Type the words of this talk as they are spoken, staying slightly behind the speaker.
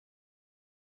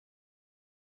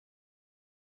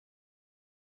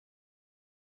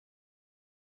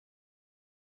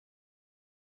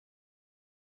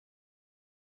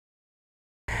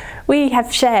We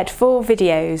have shared 4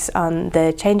 videos on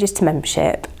the changes to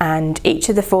membership, and each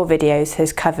of the 4 videos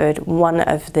has covered one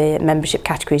of the membership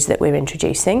categories that we're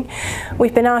introducing.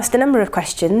 We've been asked a number of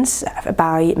questions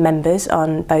by members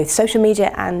on both social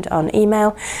media and on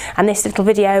email, and this little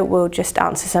video will just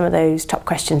answer some of those top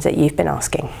questions that you've been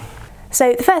asking.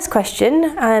 So the first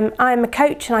question, I'm a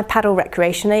coach and I paddle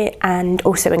recreationally and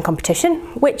also in competition.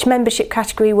 Which membership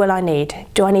category will I need?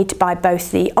 Do I need to buy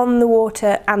both the on the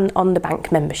water and on the bank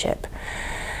membership?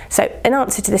 So in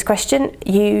answer to this question,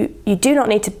 you do not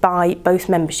need to buy both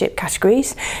membership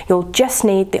categories. You'll just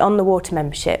need the on the water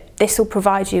membership. This will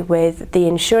provide you with the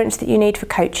insurance that you need for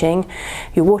coaching,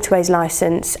 your waterways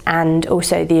licence, and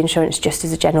also the insurance just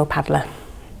as a general paddler.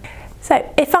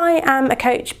 So if I am a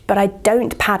coach but I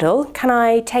don't paddle, can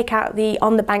I take out the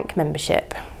on the bank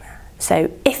membership?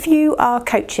 So if you are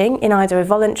coaching in either a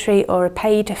voluntary or a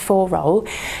paid for role,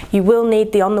 you will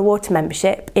need the on the water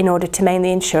membership in order to maintain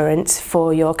the insurance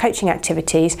for your coaching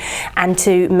activities and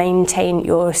to maintain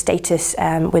your status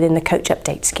within the coach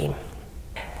update scheme.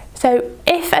 So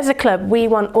if as a club we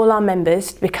want all our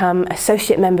members to become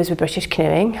associate members with British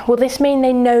Canoeing, will this mean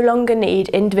they no longer need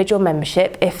individual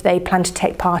membership if they plan to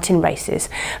take part in races,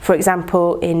 for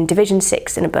example in Division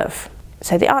 6 and above?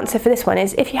 So the answer for this one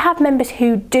is, if you have members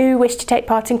who do wish to take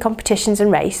part in competitions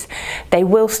and race, they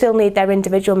will still need their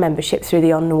individual membership through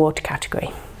the on the water category.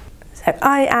 So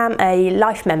I am a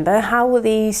life member. How will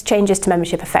these changes to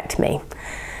membership affect me?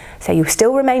 So you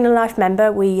still remain a life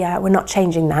member, we're not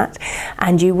changing that,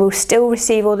 and you will still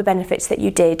receive all the benefits that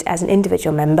you did as an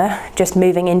individual member, just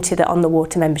moving into the on the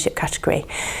water membership category.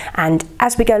 And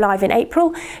as we go live in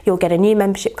April, you'll get a new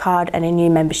membership card and a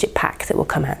new membership pack that will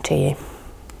come out to you.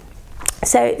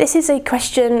 So this is a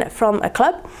question from a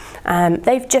club.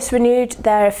 They've just renewed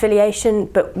their affiliation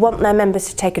but want their members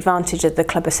to take advantage of the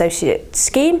club associate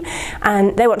scheme,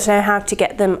 and they want to know how to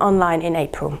get them online in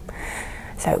April.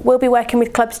 So we'll be working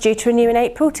with clubs due to renew in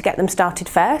April to get them started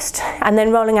first, and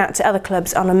then rolling out to other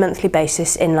clubs on a monthly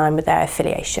basis in line with their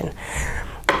affiliation.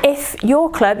 If your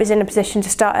club is in a position to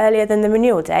start earlier than the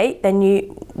renewal date, then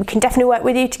we can definitely work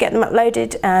with you to get them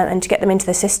uploaded and to get them into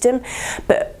the system,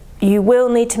 but you will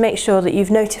need to make sure that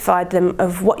you've notified them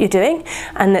of what you're doing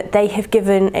and that they have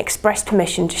given express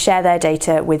permission to share their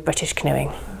data with British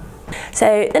Canoeing.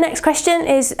 So the next question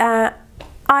is,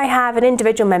 I have an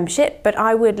individual membership, but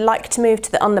I would like to move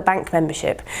to the on the bank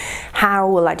membership. How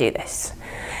will I do this?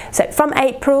 So from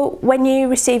April, when you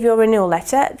receive your renewal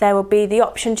letter, there will be the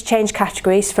option to change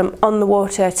categories from on the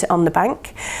water to on the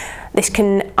bank. This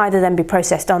can either then be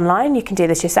processed online, you can do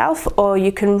this yourself, or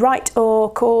you can write or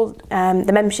call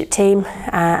the membership team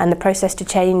and the process to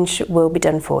change will be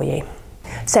done for you.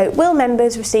 So will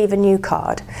members receive a new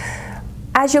card?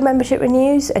 As your membership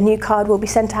renews, a new card will be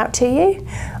sent out to you.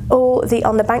 All the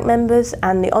on the bank members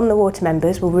and the on the water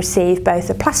members will receive both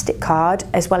a plastic card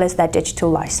as well as their digital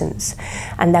licence,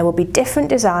 and there will be different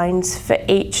designs for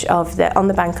each of the on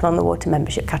the bank and on the water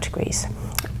membership categories.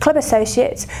 Club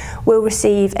associates will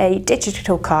receive a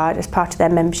digital card as part of their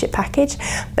membership package,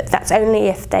 but that's only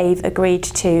if they've agreed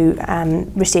to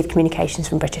receive communications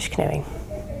from British Canoeing.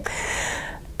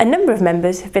 A number of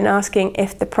members have been asking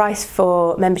if the price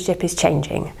for membership is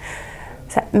changing.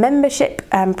 So membership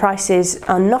prices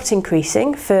are not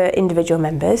increasing for individual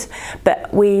members,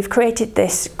 but we've created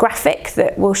this graphic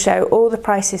that will show all the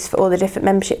prices for all the different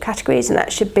membership categories, and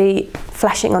that should be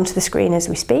flashing onto the screen as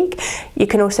we speak. You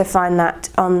can also find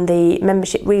that on the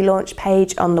membership relaunch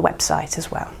page on the website as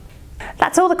well.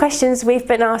 That's all the questions we've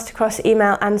been asked across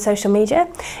email and social media.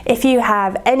 If you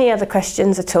have any other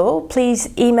questions at all, please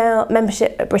email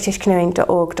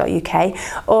membership@britishcanoeing.org.uk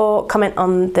or comment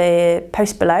on the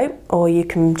post below, or you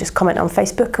can just comment on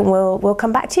Facebook and we'll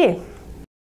come back to you.